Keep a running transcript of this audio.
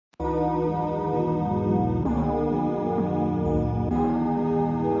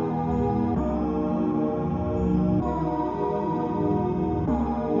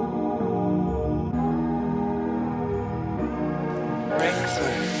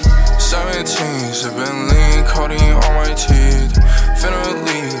17, sipping lean, codeine on my teeth. Finna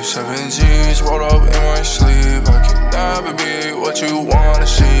leave, 7 G's rolled up in my sleeve. I can never be what you wanna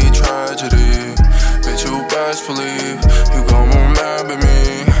see. Tragedy, bitch, you best believe you gon' remember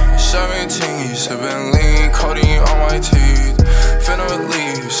me. 17, sipping lean, codeine on my teeth. Finna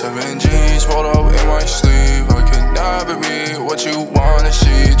leave, 7 G's rolled up in my sleeve. I can never be what you wanna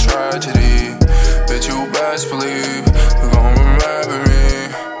see. Tragedy, bitch, you best believe you gon' remember me.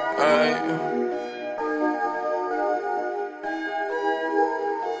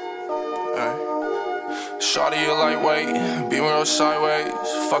 Shawty a lightweight, beam real sideways.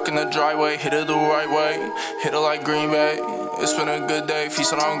 Fucking the driveway, hit it the right way. Hit it like Green Bay. It's been a good day,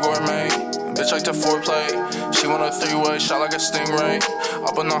 feasting on gourmet. Bitch like to foreplay. She want a 3-way, shot like a stingray.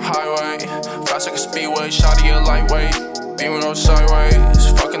 Up on the highway, fast like a speedway. Shawty a lightweight, beam real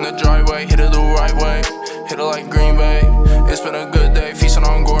sideways. Fucking the driveway, hit it the right way. Hit it like Green Bay. It's been a good day, feasting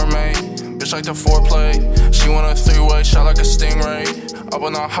on gourmet. Bitch like to foreplay. She want a 3-way, shot like a stingray. Up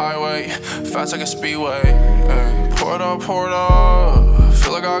on the highway, fast like a speedway. Ay. Pour it up,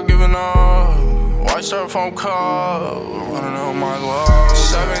 feel like I've given up. White styrofoam cup, running out my love.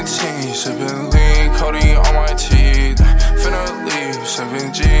 17, sipping lean, codeine on my teeth. Finna leave,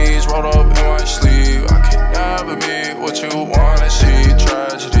 7 G's rolled up in my sleeve. I can never be what you wanna see.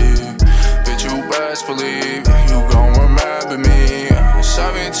 Tragedy, bitch, you best believe you gon' remember me.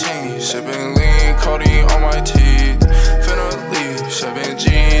 17